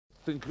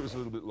think it was a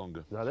little bit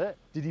longer. Is that it?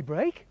 Did he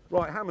brake?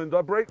 Right, Hammond,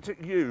 I braked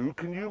at you.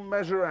 Can you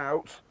measure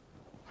out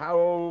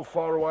how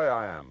far away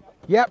I am?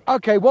 Yep,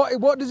 okay,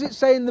 what does it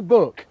say in the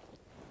book?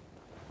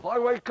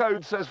 Highway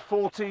code says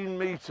 14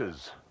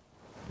 metres.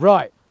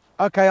 Right,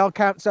 okay, I'll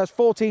count, so that's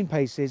 14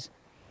 paces.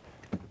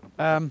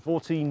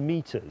 14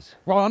 metres.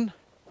 1,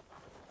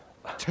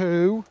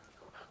 2,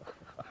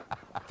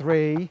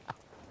 3,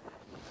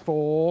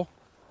 4,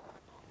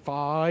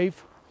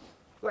 5,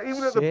 Like,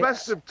 even at the 6,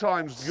 best of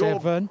times,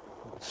 7.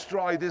 your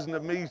stride isn't a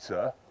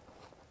metre.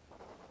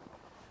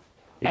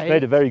 He's 8.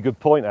 made a very good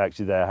point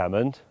actually there,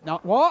 Hammond.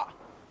 Not what?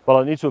 Well,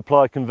 I need to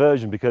apply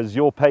conversion because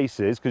your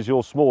paces, because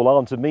you're small,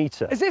 aren't a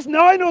metre. Is this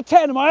 9 or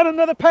 10? Am I on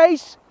another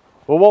pace?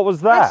 Well, what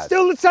was that? It's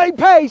still the same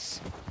pace.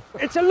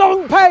 It's a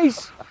long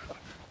pace.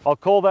 I'll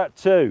call that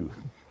 2.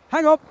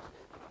 Hang on.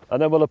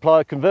 And then we'll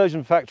apply a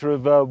conversion factor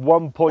of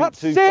 1.25. That's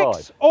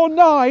 6 or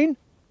 9.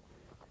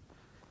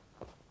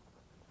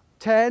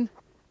 10,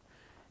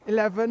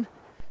 11,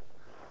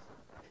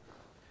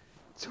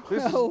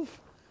 12,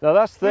 No,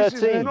 that's This is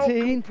 13. not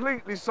 13,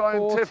 completely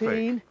scientific.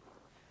 14,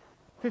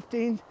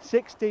 15,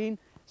 16,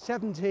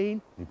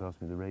 17, You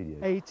passed me the radio.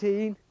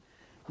 18,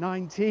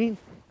 19,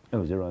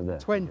 Oh, is it right there?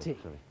 20, Okay,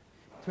 sorry.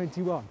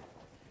 21,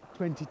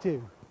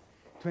 22,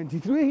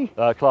 23.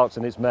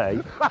 Clarkson, it's May.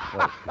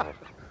 Oh, God.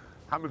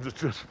 Hammond has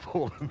just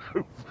fallen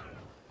over.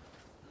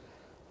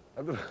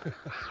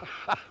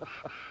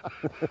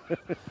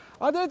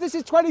 I don't know if this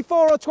is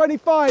 24 or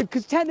 25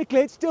 because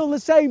technically it's still the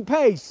same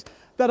pace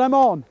that I'm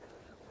on.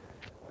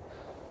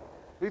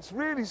 It's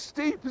really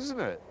steep, isn't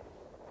it?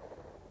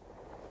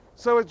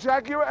 So a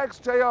Jaguar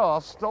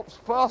XJR stops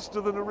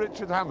faster than a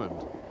Richard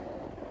Hammond.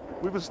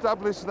 We've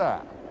established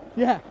that.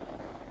 Yeah.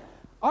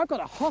 I've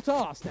got a hot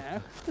arse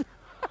now.